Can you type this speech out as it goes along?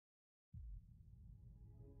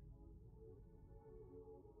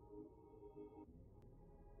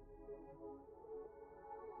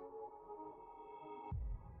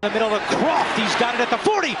In the middle of Kroft, he's got it at the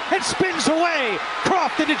 40 and spins away.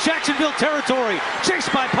 Kroft into Jacksonville territory,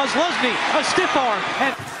 chased by Puzzlesny, a stiff arm,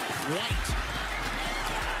 and White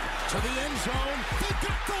to the end zone. They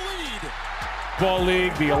got the lead. Football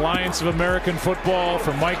League, the Alliance of American Football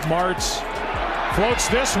for Mike Martz. Floats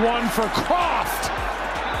this one for Kroft.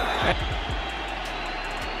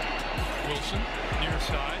 Wilson, near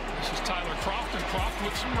side. This is Tyler Kroft, and Kroft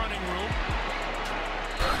with some running room.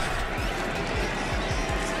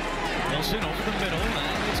 Wilson over the middle,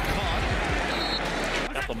 and it's caught.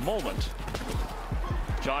 At the moment,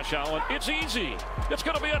 Josh Allen, it's easy. It's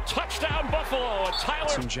going to be a touchdown, Buffalo. And Tyler.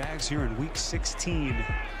 Some Jags here in week 16.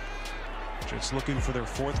 Just looking for their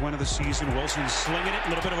fourth win of the season. Wilson slinging it. A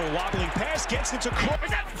little bit of a wobbling pass. Gets it to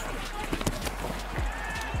Kroft.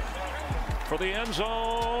 For the end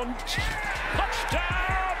zone. Touchdown!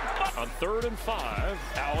 On 3rd and 5,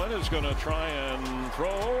 Allen is going to try and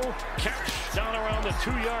throw. Catch down around the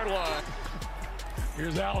 2-yard line.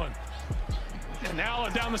 Here's Allen. And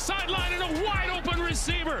Allen down the sideline and a wide open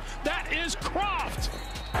receiver. That is Kroft.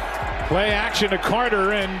 Play action to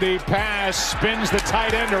Carter, and the pass spins the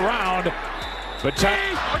tight end around. But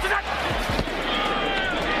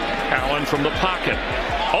Allen from the pocket.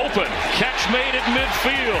 Open. Catch made at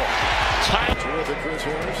midfield. The Chris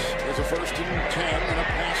Harris is a 1st and 10 and a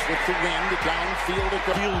pass with the wind downfield at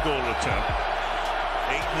the field goal attempt.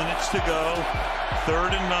 8 minutes to go.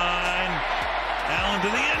 3rd and 9. Allen to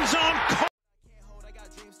the end zone. I got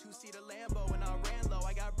dreams to see the Lambo and I ran low.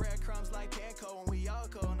 I got breadcrumbs like Panko and we all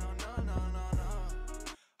go no.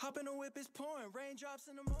 Hop in the whip is pouring, raindrops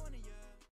in the morning.